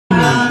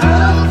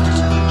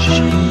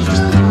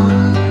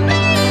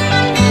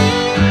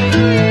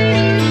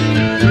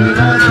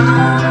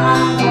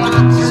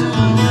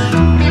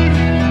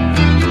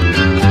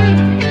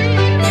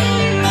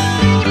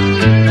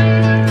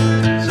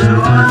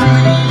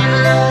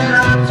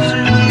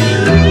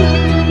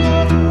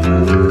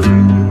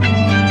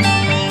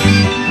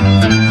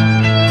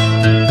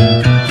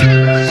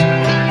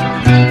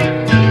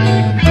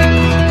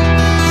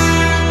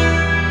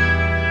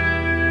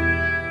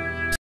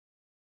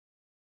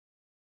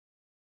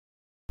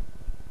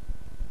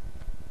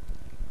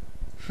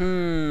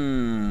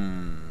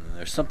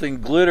There's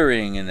something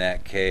glittering in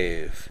that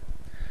cave.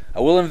 I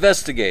will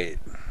investigate.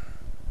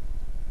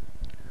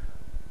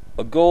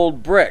 A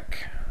gold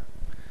brick.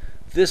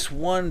 This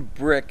one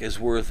brick is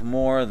worth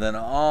more than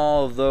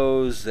all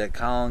those that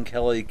Colin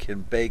Kelly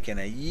can bake in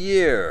a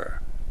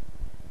year.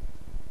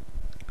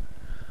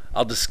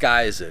 I'll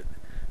disguise it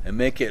and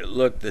make it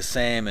look the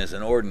same as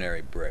an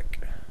ordinary brick.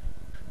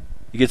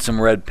 You get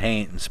some red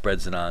paint and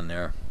spreads it on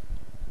there.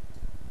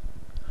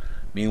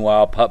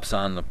 Meanwhile, Pup's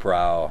on the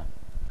prowl.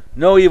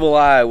 No evil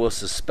eye will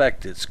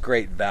suspect its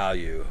great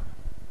value.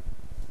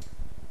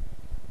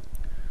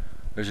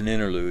 There's an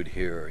interlude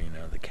here, you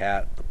know, the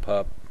cat, the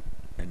pup,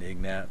 and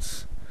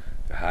Ignatz.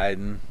 They're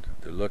hiding,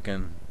 they're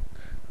looking.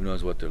 Who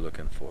knows what they're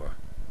looking for?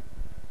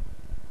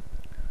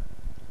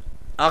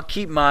 I'll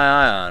keep my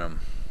eye on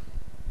them.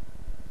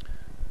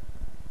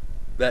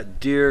 That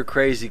dear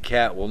Krazy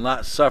Kat will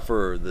not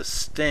suffer the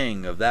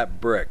sting of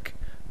that brick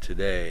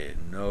today.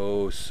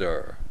 No,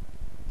 sir.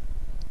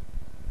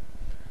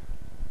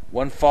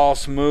 One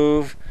false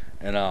move,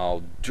 and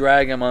I'll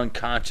drag him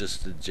unconscious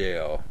to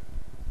jail.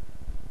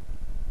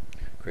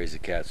 Krazy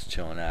Kat's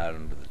chilling out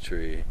under the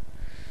tree.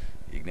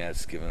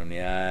 Ignatz giving him the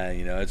eye.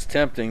 You know, it's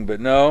tempting, but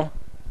no.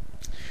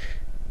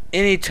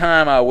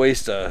 Anytime I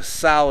waste a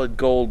solid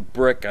gold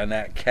brick on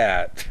that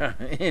cat,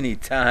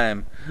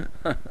 anytime.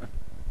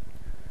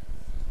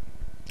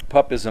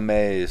 Pup is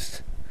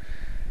amazed.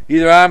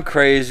 Either I'm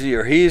crazy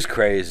or he's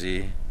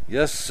crazy.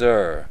 Yes,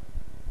 sir.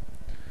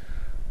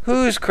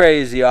 Who's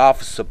crazy,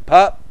 Officer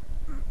Pup?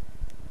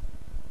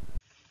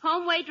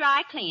 Homeway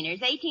Dry Cleaners,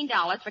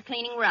 $18 for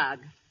cleaning rug.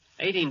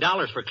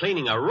 $18 for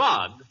cleaning a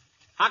rug?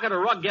 How could a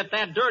rug get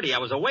that dirty? I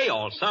was away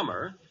all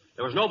summer.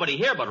 There was nobody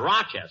here but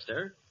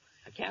Rochester.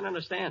 I can't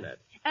understand it.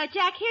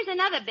 Jack, here's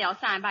another bill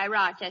signed by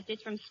Rochester.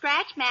 It's from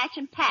Scratch, Match,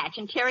 and Patch,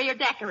 Interior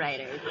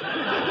Decorators.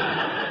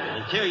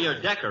 Interior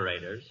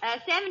Decorators?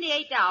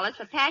 $78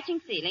 for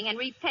patching ceiling and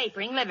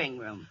repapering living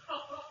room.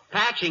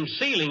 Patching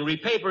ceiling,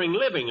 repapering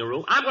living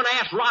room? I'm going to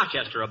ask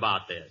Rochester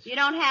about this. You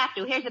don't have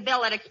to. Here's a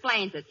bill that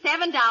explains it.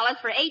 $7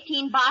 for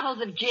 18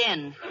 bottles of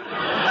gin.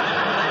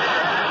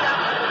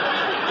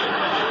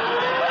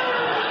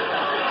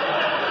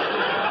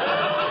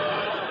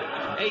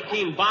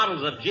 18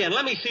 bottles of gin.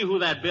 Let me see who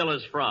that bill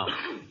is from.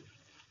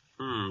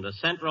 The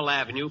Central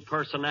Avenue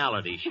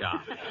Personality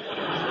Shop.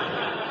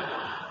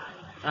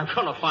 I'm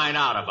going to find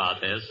out about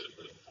this.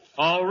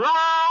 Oh,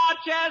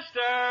 Rochester!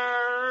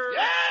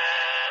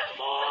 Yes,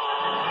 boy!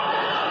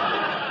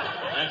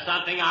 There's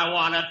something I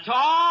want to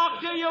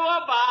talk to you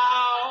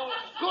about.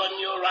 Couldn't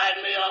you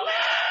write me a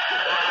letter?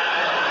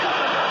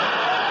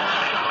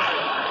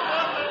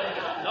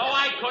 No,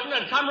 I couldn't,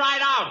 and come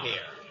right out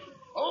here.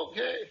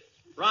 Okay.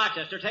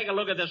 Rochester, take a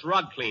look at this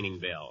rug cleaning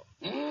bill.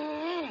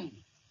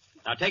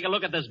 Now take a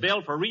look at this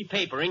bill for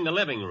repapering the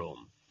living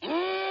room.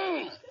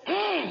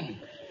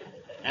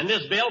 And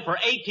this bill for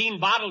 18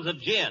 bottles of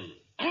gin.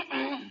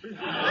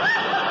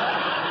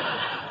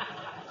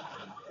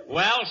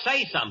 Well,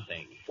 say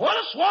something. What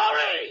a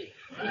soiree!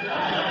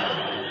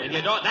 And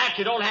you don't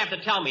have to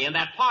tell me. And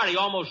that party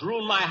almost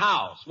ruined my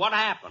house. What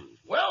happened?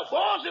 Well,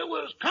 boss, it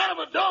was kind of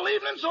a dull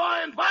evening, so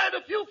I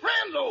invited a few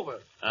friends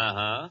over.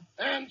 Uh-huh.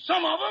 And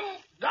some of them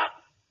got,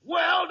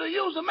 well, to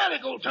use a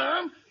medical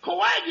term,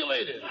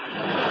 coagulated.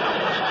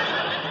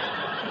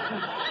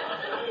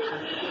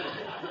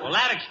 Well,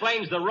 that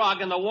explains the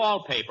rug and the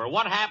wallpaper.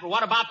 What happened?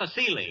 What about the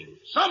ceiling?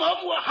 Some of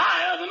them were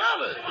higher than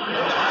others.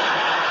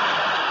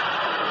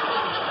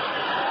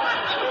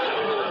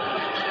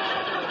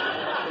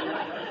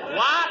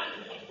 What?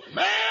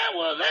 Man,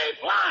 were they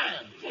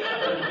flying.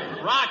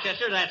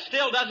 Rochester, that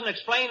still doesn't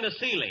explain the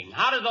ceiling.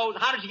 How did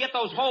you get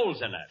those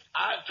holes in it?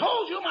 I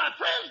told you my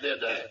friends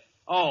did that.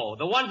 Oh,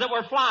 the ones that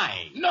were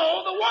flying.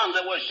 No, the ones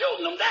that were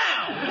shooting them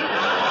down.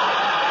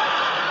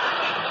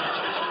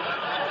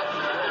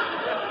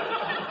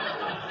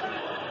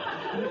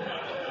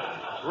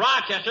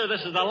 Rochester,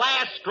 this is the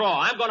last straw.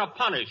 I'm going to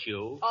punish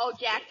you. Oh,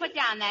 Jack, put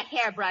down that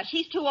hairbrush.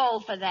 He's too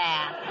old for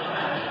that.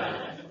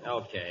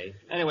 Okay.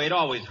 Anyway, it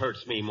always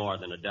hurts me more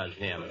than it does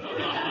him.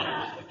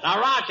 Now,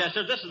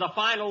 Rochester, this is a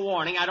final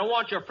warning. I don't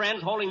want your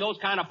friends holding those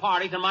kind of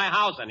parties in my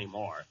house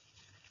anymore.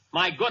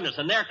 My goodness,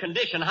 in their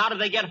condition, how did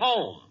they get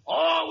home?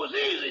 Oh, it was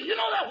easy. You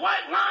know that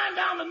white line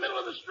down the middle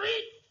of the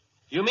street?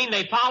 You mean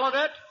they followed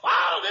it?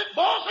 Followed it,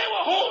 boss. They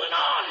were holding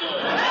on to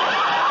it.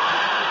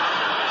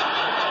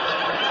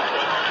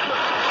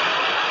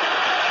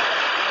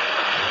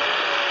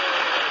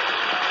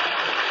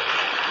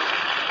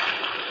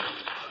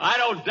 I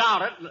don't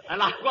doubt it,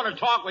 and I'm going to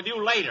talk with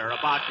you later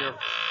about your...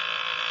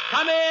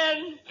 Come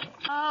in!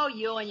 Oh,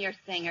 you and your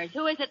singers.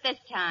 Who is it this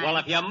time? Well,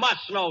 if you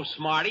must know,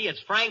 Smarty,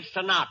 it's Frank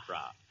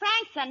Sinatra.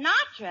 Frank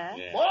Sinatra?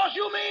 Yeah. Boss,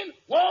 you mean,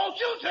 won't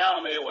you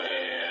tell me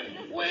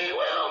when we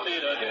will meet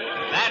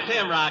again? That's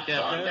him,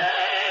 Rochester.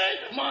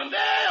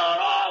 Monday,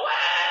 or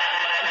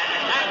always.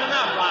 That's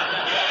enough,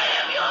 Rochester.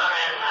 If you're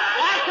in my...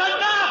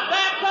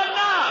 That's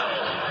enough!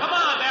 Come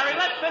on, Mary,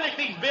 let's finish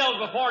these bills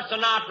before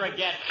Sinatra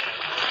gets...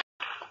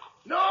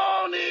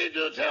 No, don't need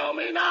to tell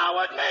me now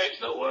what makes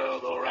the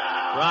world go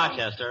round.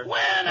 Rochester.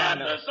 When at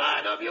the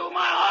sight of you, my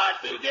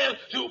heart begins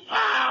to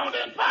pound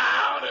and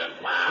pound and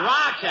pound.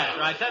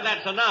 Rochester, I said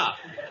that's enough.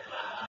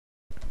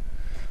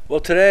 Well,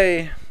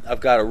 today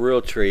I've got a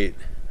real treat.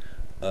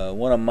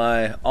 One of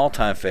my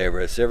all-time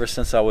favorites ever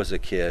since I was a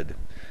kid.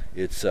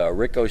 It's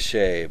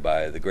Ricochet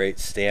by the great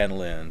Stan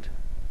Lynde.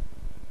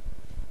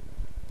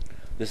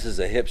 This is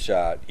a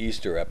Hip-Shot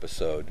Easter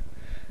episode,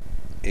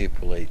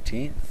 April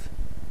 18th,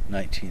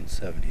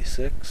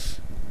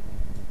 1976.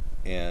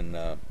 And,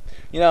 I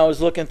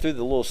was looking through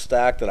the little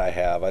stack that I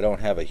have. I don't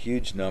have a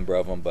huge number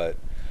of them, but,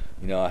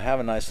 I have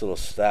a nice little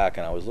stack,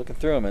 and I was looking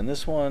through them, and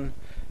this one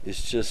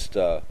is just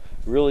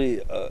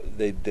really,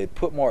 they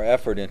put more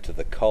effort into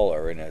the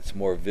color, and it's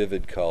more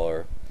vivid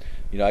color.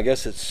 I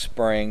guess it's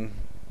spring.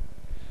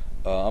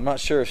 I'm not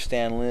sure if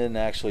Stan Lynde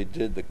actually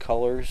did the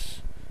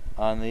colors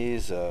on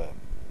these. It's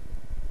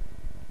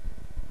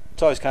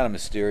always kind of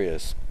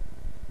mysterious.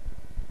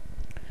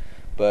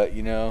 But,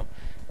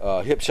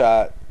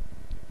 Hip-Shot,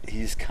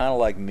 he's kind of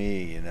like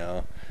me,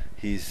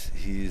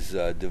 He's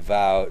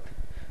devout,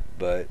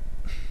 but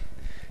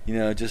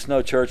just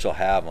no church will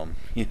have him.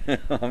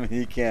 I mean,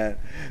 you can't.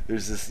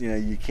 There's this,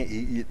 you can't.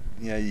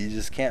 You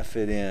just can't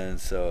fit in.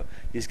 So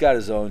he's got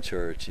his own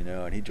church,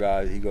 and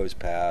he goes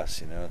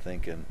past,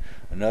 thinking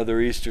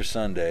another Easter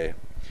Sunday,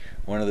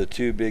 one of the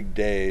two big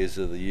days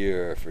of the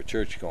year for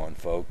church-going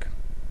folk.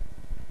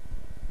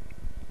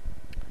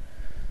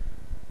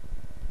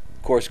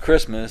 Of course,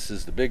 Christmas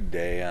is the big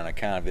day on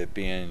account of it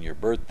being your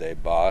birthday,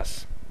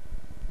 boss.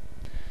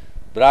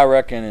 But I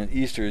reckon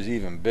Easter is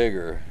even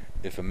bigger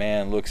if a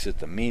man looks at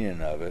the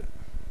meaning of it.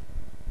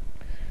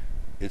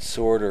 It's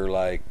sort of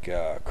like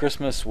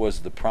Christmas was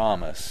the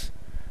promise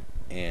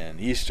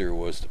and Easter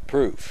was the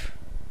proof.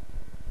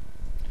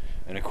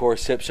 And of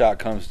course, Hip-Shot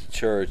comes to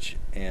church,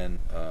 and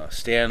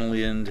Stan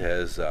Lynde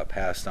has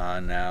passed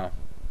on now,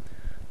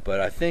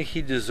 but I think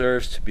he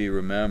deserves to be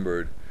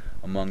remembered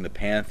among the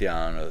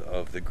pantheon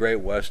of the great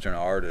Western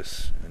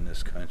artists in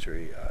this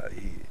country.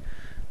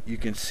 You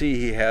can see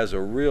he has a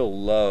real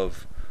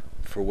love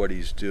for what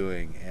he's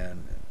doing,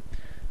 and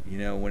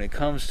when it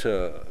comes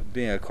to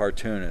being a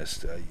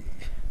cartoonist,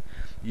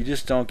 you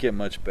just don't get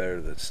much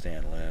better than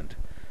Stan Lynde.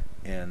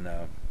 And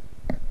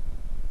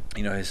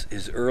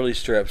his early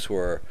strips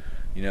were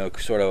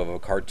sort of a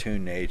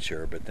cartoon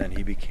nature, but then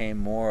he became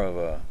more of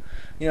a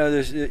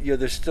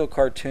there's still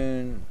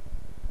cartoon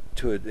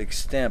to an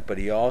extent, but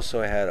he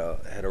also had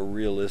a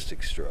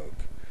realistic stroke.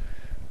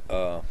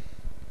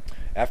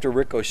 After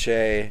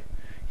Ricochet,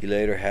 he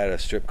later had a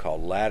strip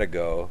called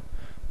Latigo,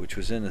 which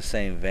was in the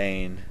same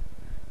vein,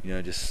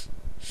 just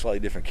slightly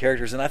different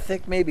characters. And I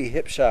think maybe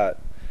Hip-Shot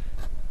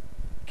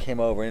came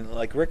over, and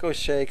like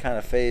Ricochet kind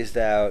of phased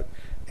out,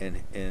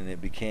 and it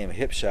became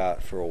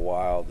Hip-Shot for a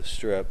while, the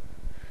strip,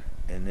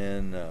 and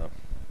then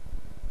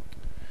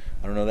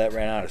I don't know, that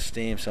ran out of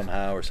steam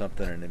somehow or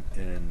something,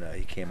 and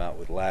he came out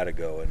with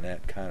Latigo, and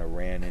that kind of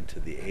ran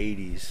into the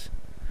 80s.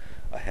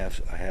 I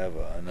have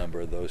a number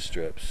of those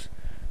strips,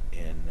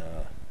 and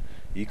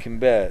you can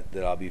bet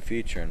that I'll be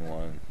featuring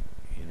one,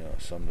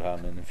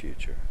 sometime in the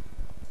future.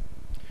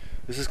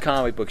 This is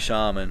Comic Book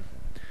Shaman,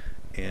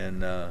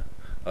 and I'd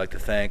like to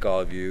thank all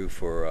of you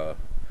for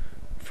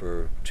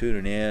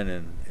tuning in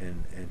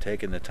and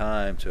taking the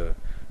time to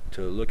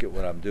look at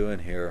what I'm doing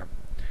here.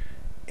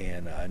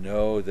 And I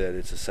know that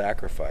it's a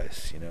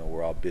sacrifice.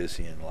 We're all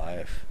busy in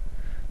life,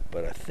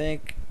 but I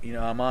think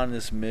I'm on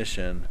this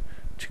mission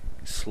to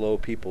slow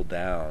people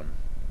down,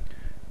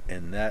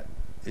 and that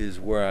is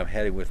where I'm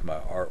heading with my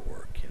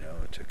artwork.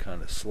 To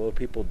kind of slow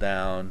people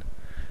down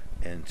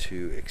and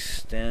to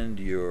extend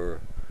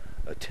your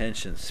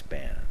attention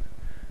span,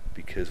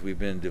 because we've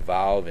been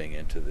devolving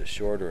into the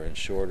shorter and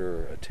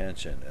shorter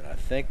attention, and I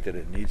think that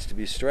it needs to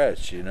be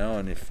stretched,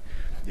 and if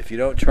you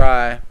don't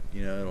try,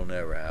 it'll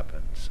never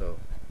happen. So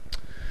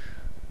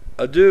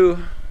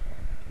adieu.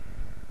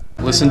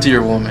 Listen to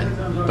your woman,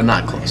 but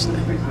not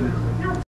closely.